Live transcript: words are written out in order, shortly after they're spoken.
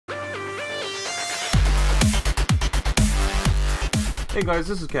Hey guys,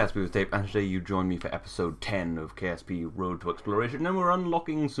 this is KSP with Tape, and today you join me for episode 10 of KSP Road to Exploration, and we're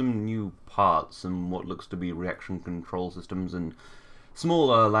unlocking some new parts and what looks to be reaction control systems and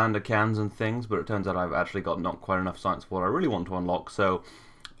smaller lander cans and things, but it turns out I've actually got not quite enough science for what I really want to unlock, so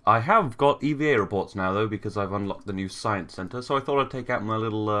I have got EVA reports now though, because I've unlocked the new science center, so I thought I'd take out my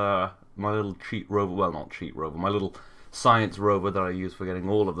little cheat rover, well not cheat rover, my little science rover that I use for getting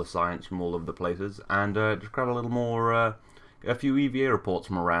all of the science from all of the places, and just grab a little more, a few EVA reports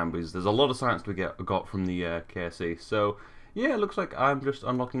from around, because there's a lot of science we got from the KSE. So yeah, it looks like I'm just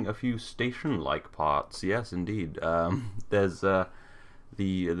unlocking a few station-like parts. Yes, indeed. There's the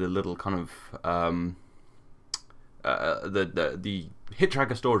little kind of the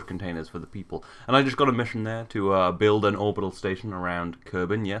hitchhiker storage containers for the people, and I just got a mission there to build an orbital station around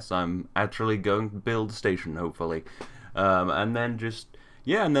Kerbal. Yes, I'm actually going to build a station, hopefully, and then just.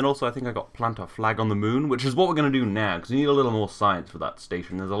 Yeah, and then also I think I got plant a flag on the moon, which is what we're going to do now, because we need a little more science for that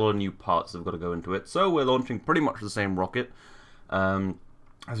station. There's a lot of new parts that have got to go into it. So we're launching pretty much the same rocket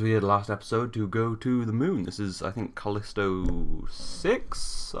as we did last episode to go to the moon. This is, I think, Callisto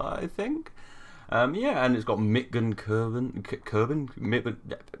 6, I think. Yeah, and it's got Mitgen Kerman?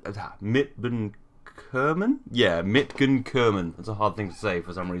 Yeah, Mitgen Kerman. That's a hard thing to say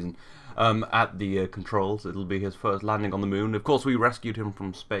for some reason. At the controls. It'll be his first landing on the moon. Of course, we rescued him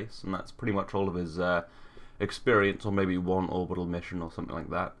from space, and that's pretty much all of his experience, or maybe one orbital mission or something like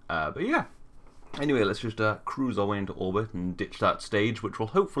that. But yeah. Anyway, let's just cruise our way into orbit and ditch that stage, which will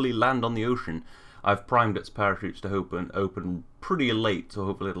hopefully land on the ocean. I've primed its parachutes to open pretty late, so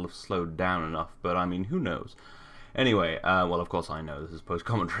hopefully it'll have slowed down enough, but I mean, who knows? Anyway, well, of course I know this is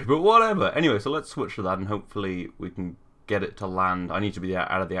post-commentary, but whatever. Anyway, so let's switch to that, and hopefully we can get it to land. I need to be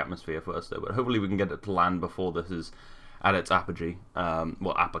out of the atmosphere first though, but hopefully we can get it to land before this is at its apogee.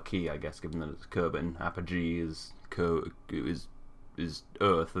 Well, apogee, I guess, given that it's Kerbal. Apogee is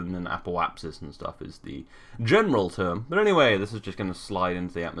Earth, and then apoapsis and stuff is the general term. But anyway, this is just going to slide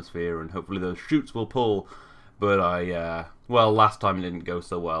into the atmosphere, and hopefully those chutes will pull. But well, last time it didn't go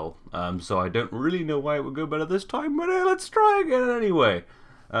so well, so I don't really know why it would go better this time, but let's try again anyway.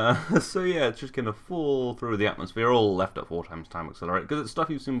 So yeah, it's just going to fall through the atmosphere, all left at 4 times time accelerate, because it's stuff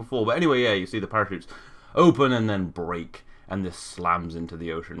you've seen before. But anyway, yeah, you see the parachutes open and then break, and this slams into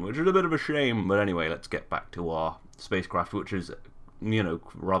the ocean, which is a bit of a shame. But anyway, let's get back to our spacecraft, which is, you know,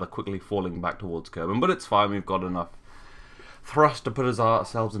 rather quickly falling back towards Kerbal. But it's fine, we've got enough thrust to put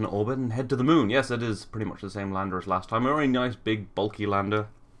ourselves in orbit and head to the moon. Yes, it is pretty much the same lander as last time. A very nice, big, bulky lander,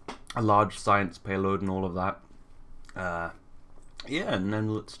 a large science payload and all of that. Yeah, and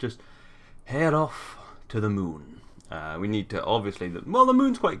then let's just head off to the moon. We need to, obviously, well, the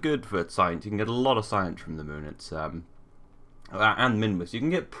moon's quite good for science. You can get a lot of science from the moon. It's and Minmus. You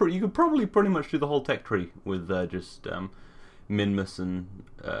can probably pretty much do the whole tech tree with just Minmus and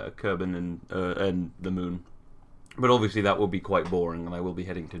Kerbal and the moon. But obviously that will be quite boring, and I will be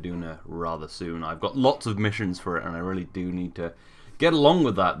heading to Duna rather soon. I've got lots of missions for it, and I really do need to get along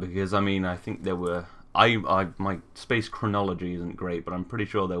with that, because I mean, I think there were. My space chronology isn't great, but I'm pretty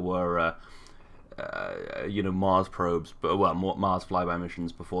sure there were, you know, Mars probes, but well, Mars flyby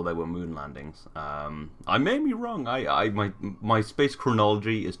missions before there were moon landings. I may be wrong. My space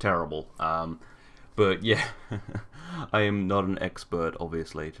chronology is terrible. But yeah, I am not an expert,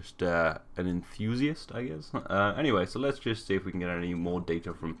 obviously, just an enthusiast, I guess. Anyway, so let's just see if we can get any more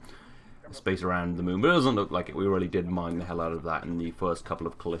data from space around the moon, but it doesn't look like it. We really did mine the hell out of that in the first couple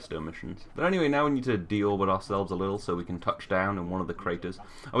of Callisto missions. But anyway, now we need to deorbit ourselves a little so we can touch down in one of the craters.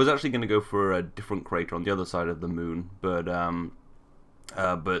 I was actually going to go for a different crater on the other side of the moon, but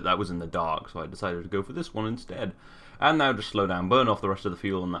that was in the dark, so I decided to go for this one instead. And now just slow down, burn off the rest of the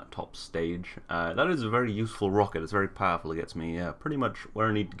fuel on that top stage. That is a very useful rocket. It's very powerful. It gets me pretty much where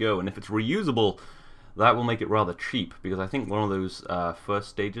I need to go, and if it's reusable, that will make it rather cheap, because I think one of those first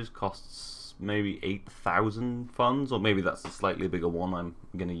stages costs maybe 8,000 funds, or maybe that's a slightly bigger one I'm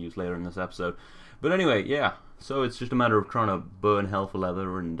going to use later in this episode. But anyway, yeah, so it's just a matter of trying to burn hell for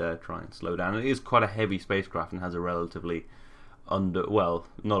leather and try and slow down. It is quite a heavy spacecraft and has a relatively well,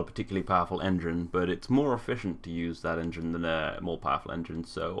 not a particularly powerful engine, but it's more efficient to use that engine than a more powerful engine,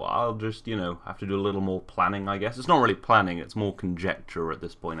 so I'll just, you know, have to do a little more planning, I guess. It's not really planning, it's more conjecture at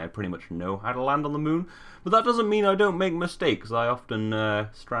this point. I pretty much know how to land on the moon, but that doesn't mean I don't make mistakes. I often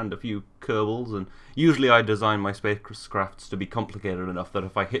strand a few Kerbals, and usually I design my spacecrafts to be complicated enough that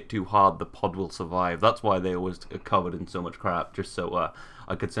if I hit too hard, the pod will survive. That's why they always are covered in so much crap, just so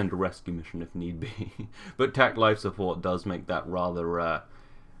I could send a rescue mission if need be. But TAC life support does make that rather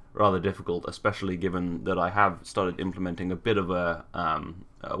rather difficult, especially given that I have started implementing a bit of a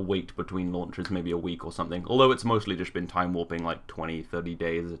wait between launches, maybe a week or something, although it's mostly just been time warping like 20-30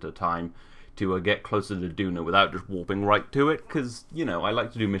 days at a time to get closer to Duna without just warping right to it, because, you know, I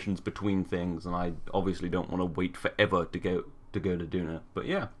like to do missions between things, and I obviously don't want to wait forever to go to Duna. But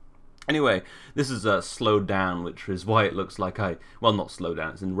yeah. Anyway, this is slowed down, which is why it looks like well, not slowed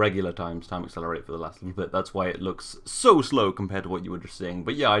down, it's in regular times, time accelerate for the last little bit. That's why it looks so slow compared to what you were just seeing.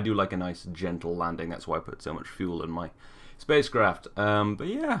 But yeah, I do like a nice, gentle landing. That's why I put so much fuel in my spacecraft. But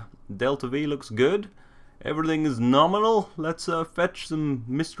yeah, Delta V looks good. Everything is nominal. Let's fetch some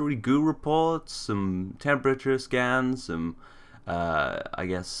mystery goo reports, some temperature scans, some, I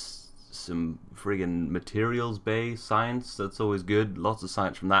guess, some friggin' materials bay science. That's always good. Lots of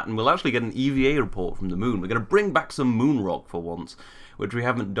science from that. And we'll actually get an EVA report from the moon. We're going to bring back some moon rock for once, which we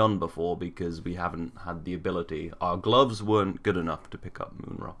haven't done before because we haven't had the ability. Our gloves weren't good enough to pick up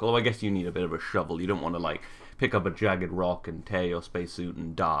moon rock. Although I guess you need a bit of a shovel. You don't want to, like, pick up a jagged rock and tear your spacesuit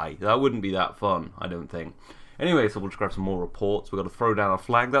and die. That wouldn't be that fun, I don't think. Anyway, so we'll just grab some more reports. We've got to throw down a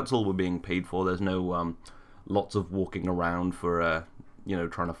flag. That's all we're being paid for. There's no lots of walking around for you know,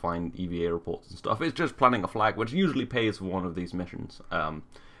 trying to find EVA reports and stuff. It's just planting a flag, which usually pays for one of these missions,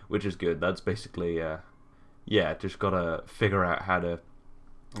 which is good. That's basically, yeah, just gotta figure out how to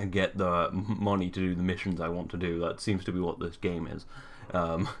get the money to do the missions I want to do. That seems to be what this game is.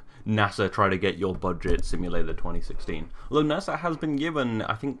 NASA try to get your budget simulator 2016. Although NASA has been given,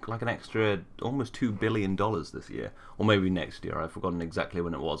 I think, like an extra almost $2 billion this year, or maybe next year. I've forgotten exactly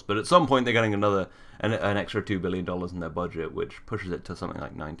when it was, but at some point they're getting an extra $2 billion in their budget, which pushes it to something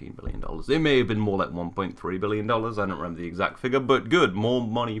like $19 billion. It may have been more like $1.3 billion. I don't remember the exact figure, but good, more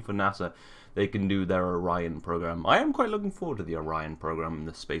money for NASA. They can do their Orion program. I am quite looking forward to the Orion program in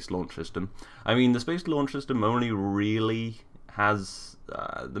the Space Launch System. I mean, the Space Launch System only really has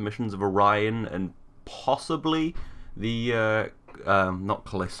the missions of Orion and possibly the not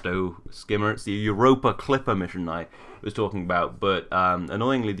Callisto Skimmer, it's the Europa Clipper mission I was talking about, but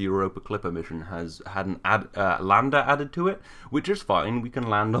annoyingly the Europa Clipper mission has had an lander added to it, which is fine. We can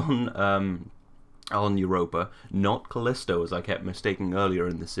land on Europa, not Callisto, as I kept mistaking earlier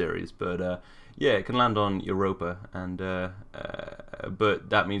in the series, but yeah, it can land on Europa, and but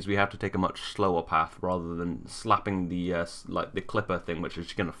that means we have to take a much slower path rather than slapping the like the Clipper thing, which is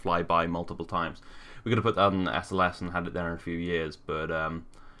just going to fly by multiple times. We're going to put that on the SLS and had it there in a few years, but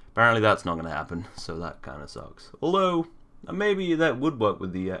apparently that's not going to happen, so that kind of sucks. Although maybe that would work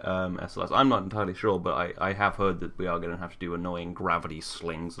with the SLS. I'm not entirely sure, but I have heard that we are going to have to do annoying gravity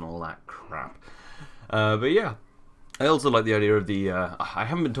slings and all that crap. But yeah. I also like the idea of the, I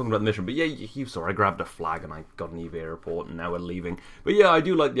haven't been talking about the mission, but yeah, you saw I grabbed a flag and I got an EVA report and now we're leaving. But yeah, I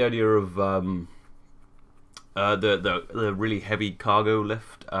do like the idea of the really heavy cargo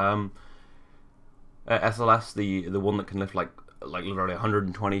lift SLS, the one that can lift like literally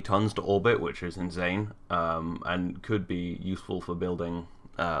 120 tons to orbit, which is insane, and could be useful for building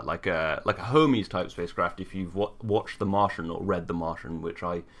like a Hermes type spacecraft if you've watched The Martian or read The Martian, which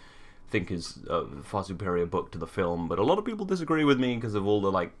I think is a far superior book to the film, but a lot of people disagree with me because of all the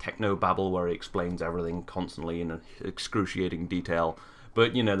like techno babble where he explains everything constantly in excruciating detail.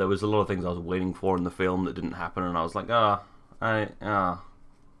 But you know, there was a lot of things I was waiting for in the film that didn't happen, and I was like,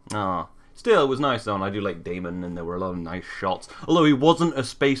 Still, it was nice though, and I do like Damon, and there were a lot of nice shots. Although he wasn't a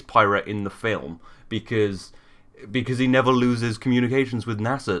space pirate in the film because he never loses communications with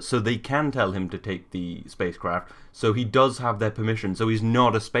NASA, so they can tell him to take the spacecraft, so he does have their permission, so he's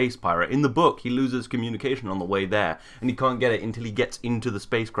not a space pirate. In the book, he loses communication on the way there, and he can't get it until he gets into the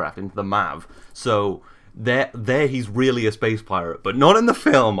spacecraft, into the MAV, so there he's really a space pirate, but not in the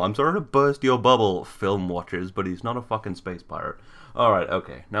film. I'm sorry to burst your bubble, film watchers, but he's not a fucking space pirate. Alright,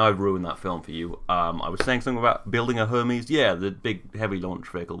 okay, now I've ruined that film for you. I was saying something about building a Hermes. Yeah, the big heavy launch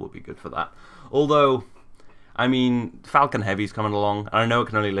vehicle would be good for that. Although, I mean, Falcon Heavy's coming along. I know it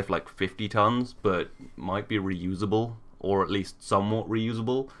can only lift like 50 tons, but might be reusable, or at least somewhat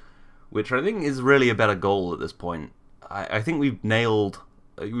reusable, which I think is really a better goal at this point. I think we've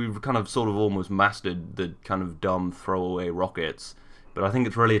kind of sort of almost mastered the kind of dumb throwaway rockets, but I think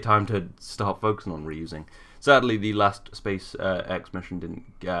it's really time to start focusing on reusing. Sadly, the last Space X mission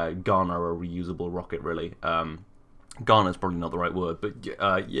didn't garner a reusable rocket, really. Garner is probably not the right word,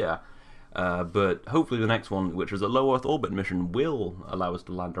 but yeah. But hopefully the next one, which is a low Earth orbit mission, will allow us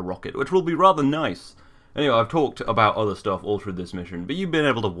to land a rocket, which will be rather nice. Anyway, I've talked about other stuff all through this mission, but you've been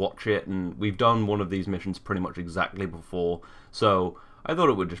able to watch it, and we've done one of these missions pretty much exactly before, so I thought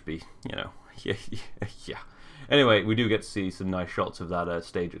it would just be, you know, yeah. Anyway, we do get to see some nice shots of that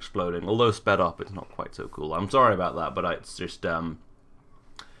stage exploding, although sped up, it's not quite so cool. I'm sorry about that, but it's just,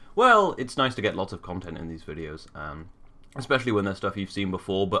 Well, it's nice to get lots of content in these videos, especially when there's stuff you've seen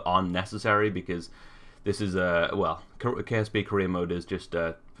before but aren't necessary, because this is, well, KSP career mode is just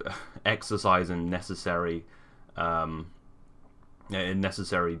exercise and necessary kind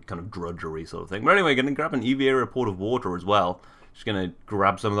of drudgery sort of thing. But anyway, going to grab an EVA report of water as well. Just going to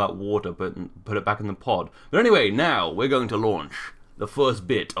grab some of that water, put it back in the pod. But anyway, now we're going to launch the first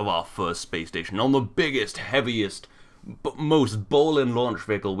bit of our first space station on the biggest, heaviest, most bowling launch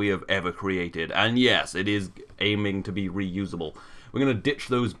vehicle we have ever created. And yes, it is aiming to be reusable. We're going to ditch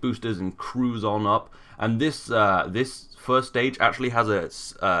those boosters and cruise on up. And this this first stage actually has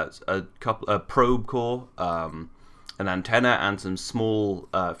a probe core, an antenna, and some small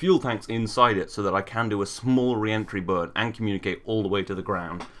fuel tanks inside it, so that I can do a small re-entry burn and communicate all the way to the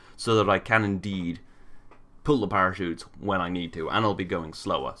ground, so that I can indeed pull the parachutes when I need to, and I'll be going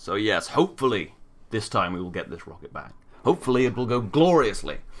slower. So yes, hopefully this time we will get this rocket back. Hopefully it will go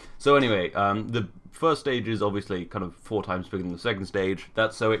gloriously. So anyway, the first stage is obviously kind of 4 times bigger than the second stage.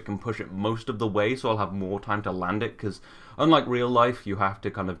 That's so it can push it most of the way, so I'll have more time to land it, because unlike real life, you have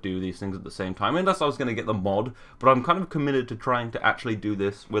to kind of do these things at the same time, unless I was going to get the mod, but I'm kind of committed to trying to actually do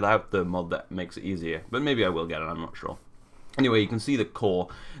this without the mod that makes it easier. But maybe I will get it, I'm not sure. Anyway, you can see the core.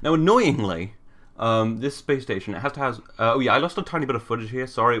 Now, annoyingly, this space station, it has to have... oh yeah, I lost a tiny bit of footage here,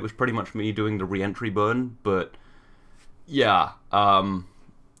 sorry, it was pretty much me doing the re-entry burn, but... yeah,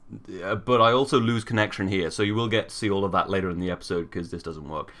 but I also lose connection here, so you will get to see all of that later in the episode, because this doesn't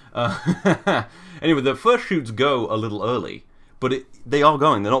work. Anyway, the first shoots go a little early, but they are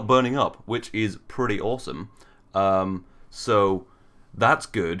going, they're not burning up, which is pretty awesome. So that's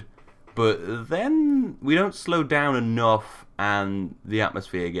good, but then we don't slow down enough, and the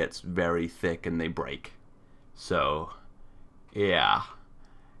atmosphere gets very thick and they break. So, yeah.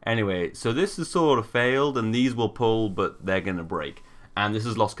 Anyway, so this has sort of failed, and these will pull, but they're gonna break. And this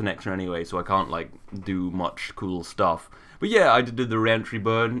has lost connection anyway, so I can't, like, do much cool stuff. But yeah, I did the re-entry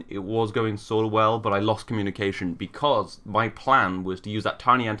burn. It was going sort of well, but I lost communication because my plan was to use that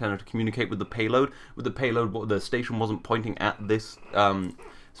tiny antenna to communicate with the payload. With the payload, the station wasn't pointing at this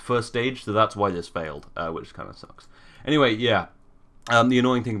first stage, so that's why this failed, which kind of sucks. Anyway, yeah. The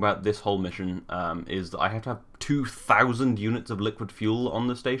annoying thing about this whole mission is that I have to have 2,000 units of liquid fuel on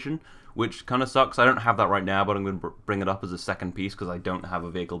the station, which kind of sucks. I don't have that right now, but I'm going to bring it up as a second piece because I don't have a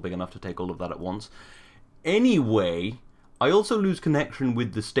vehicle big enough to take all of that at once. Anyway, I also lose connection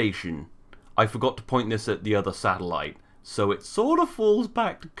with the station. I forgot to point this at the other satellite, so it sort of falls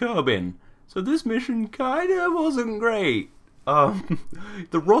back to Kerbal. So this mission kind of wasn't great. The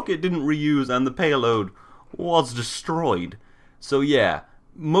rocket didn't reuse and the payload was destroyed. So yeah,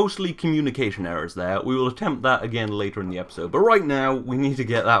 mostly communication errors there. We will attempt that again later in the episode. But right now, we need to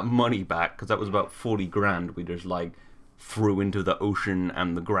get that money back, because that was about 40 grand we just, like, threw into the ocean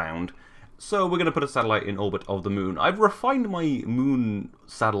and the ground. So we're going to put a satellite in orbit of the moon. I've refined my moon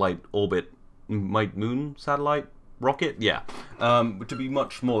satellite orbit, my moon satellite rocket, yeah, to be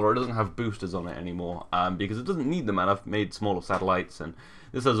much smaller. It doesn't have boosters on it anymore, because it doesn't need them, and I've made smaller satellites, and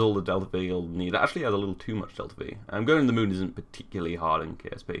this has all the Delta V you'll need. It actually has a little too much Delta V. Going to the moon isn't particularly hard in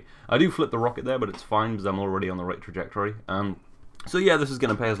KSP. I do flip the rocket there, but it's fine because I'm already on the right trajectory. So yeah, this is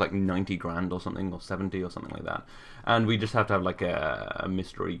going to pay us like 90 grand or something, or 70 or something like that. And we just have to have like a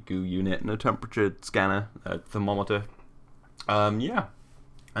mystery goo unit and a temperature scanner, a thermometer. Yeah.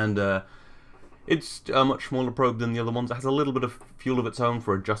 And it's a much smaller probe than the other ones. It has a little bit of fuel of its own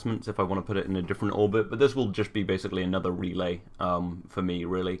for adjustments if I want to put it in a different orbit, but this will just be basically another relay for me,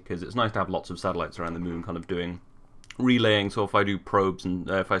 really, because it's nice to have lots of satellites around the moon kind of doing relaying, so if I do probes and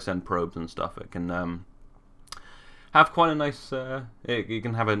if I send probes and stuff, it can have quite a nice, you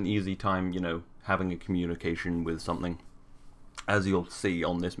can have an easy time, you know, having a communication with something, as you'll see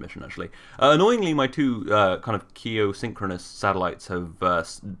on this mission, actually. Annoyingly, my two kind of geosynchronous satellites have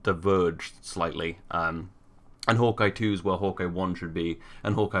diverged slightly, and Hawkeye 2 is where Hawkeye 1 should be,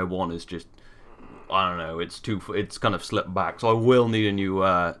 and Hawkeye 1 is just, I don't know, it's kind of slipped back, so I will need a new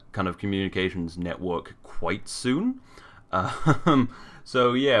kind of communications network quite soon.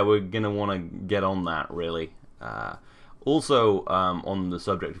 So yeah, we're going to want to get on that, really. Also, on the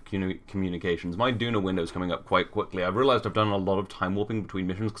subject of communications, my Duna window is coming up quite quickly. I've realized I've done a lot of time warping between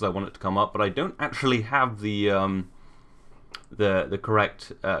missions because I want it to come up, but I don't actually have the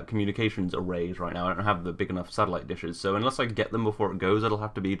correct communications arrays right now. I don't have the big enough satellite dishes, so unless I get them before it goes, it'll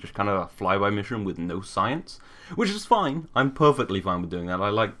have to be just kind of a flyby mission with no science, which is fine. I'm perfectly fine with doing that. I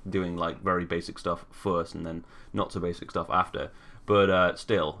like doing like very basic stuff first and then not so basic stuff after. But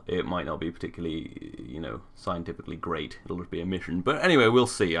still, it might not be particularly, scientifically great. It'll just be a mission. But anyway, we'll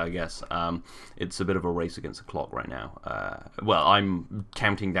see, I guess. It's a bit of a race against the clock right now. Well, I'm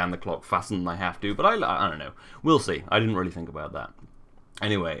counting down the clock faster than I have to, but I don't know. We'll see. I didn't really think about that.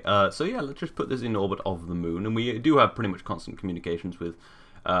 Anyway, so yeah, let's just put this in orbit of the moon, and we do have pretty much constant communications with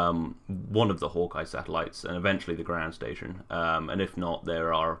one of the Hawkeye satellites, and eventually the ground station. And if not,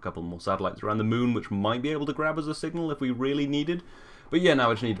 there are a couple more satellites around the moon which might be able to grab as a signal if we really needed. But yeah,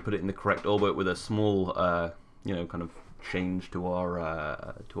 now I just need to put it in the correct orbit with a small, kind of change to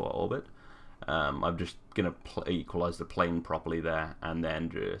our orbit. I'm just gonna equalize the plane properly there, and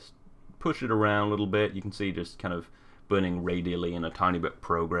then just push it around a little bit. You can see just kind of burning radially and a tiny bit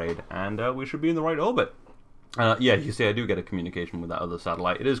prograde, and we should be in the right orbit. Yeah, you see I do get a communication with that other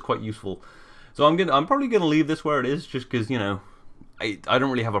satellite. It is quite useful. So I'm probably gonna leave this where it is, just because, I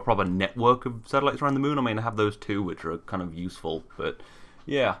don't really have a proper network of satellites around the moon. I mean, I have those two, which are kind of useful, but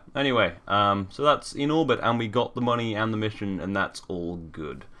yeah. Anyway, so that's in orbit, and we got the money and the mission, and that's all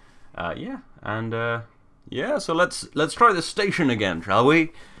good. Yeah, and yeah. So let's try the station again, shall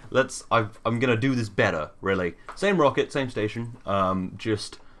we? I'm gonna do this better, really. Same rocket, same station.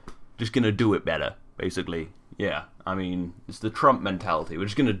 Just gonna do it better, basically. Yeah, I mean, it's the Trump mentality. We're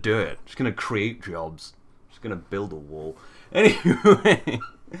just gonna do it. Just gonna create jobs. Just gonna build a wall. Anyway,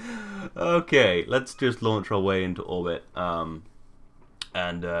 okay, let's just launch our way into orbit. Yeah,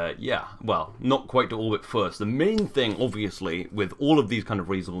 well, not quite to orbit first. The main thing, obviously, with all of these kind of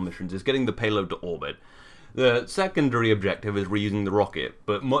reasonable missions is getting the payload to orbit. The secondary objective is reusing the rocket,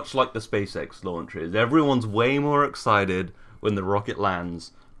 but much like the SpaceX launches, everyone's way more excited when the rocket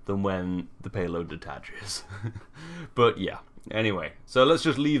lands than when the payload detaches. But yeah, anyway, so let's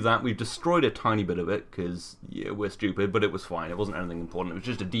just leave that. We've destroyed a tiny bit of it, because yeah, we're stupid, but it was fine. It wasn't anything important. It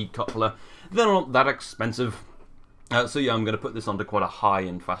was just a decoupler. They're not that expensive. So yeah, I'm going to put this onto quite a high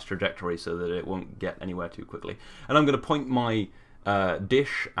and fast trajectory so that it won't get anywhere too quickly. And I'm going to point my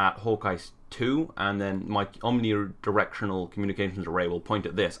dish at Hawkeye 2, and then my omnidirectional communications array will point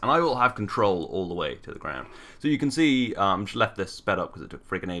at this, and I will have control all the way to the ground. So you can see, just left this sped up because it took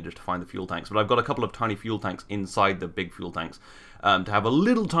freaking ages to find the fuel tanks, but I've got a couple of tiny fuel tanks inside the big fuel tanks to have a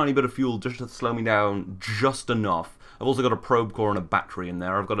little tiny bit of fuel just to slow me down just enough. I've also got a probe core and a battery in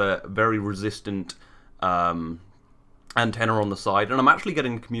there. I've got a very resistant antenna on the side, and I'm actually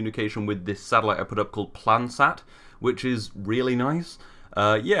getting communication with this satellite I put up called PlanSat, which is really nice.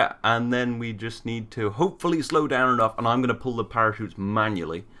 Yeah, and then we just need to hopefully slow down enough, and I'm going to pull the parachutes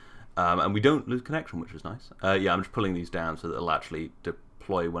manually, and we don't lose connection, which is nice. Yeah, I'm just pulling these down so that it'll actually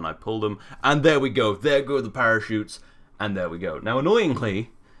deploy when I pull them, and there we go. There go the parachutes, and there we go. Now, annoyingly,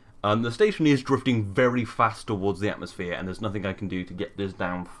 the station is drifting very fast towards the atmosphere, and there's nothing I can do to get this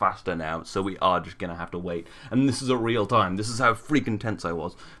down faster now, so we are just going to have to wait. And this is at real time. This is how freaking tense I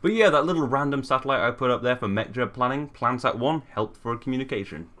was. But yeah, that little random satellite I put up there for MechJeb planning, PlanSat 1, helped for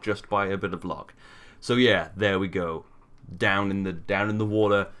communication, just by a bit of luck. So yeah, there we go. Down in the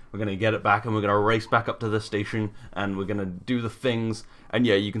water. We're going to get it back, and we're going to race back up to the station, and we're going to do the things. And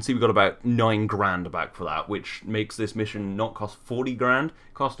yeah, you can see we got about 9 grand back for that, which makes this mission not cost 40 grand,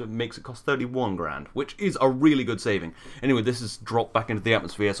 makes it cost 31 grand, which is a really good saving. Anyway, this is dropped back into the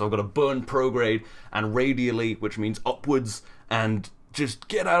atmosphere, so I've got to burn prograde and radially, which means upwards, and just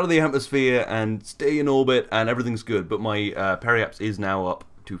get out of the atmosphere and stay in orbit, and everything's good. But my periaps is now up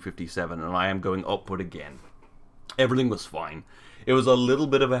to 57, and I am going upward again. Everything was fine. It was a little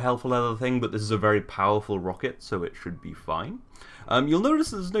bit of a helpful leather thing, but this is a very powerful rocket, so it should be fine. You'll notice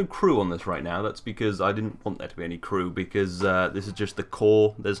there's no crew on this right now. That's because I didn't want there to be any crew, because this is just the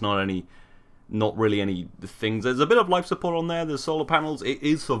core. There's not really any things. There's a bit of life support on there. There's solar panels. It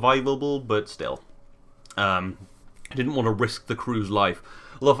is survivable, but still. I didn't want to risk the crew's life.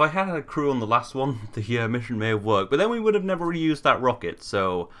 Although if I had a crew on the last one, the mission may have worked. But then we would have never reused that rocket,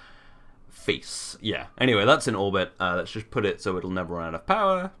 so... face. Yeah. Anyway, that's in orbit. Let's just put it so it'll never run out of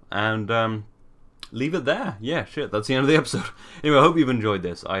power, and leave it there. Yeah, shit, that's the end of the episode. Anyway, I hope you've enjoyed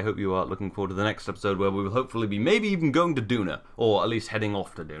this. I hope you are looking forward to the next episode, where we will hopefully be maybe even going to Duna, or at least heading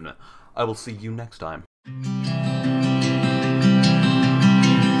off to Duna. I will see you next time.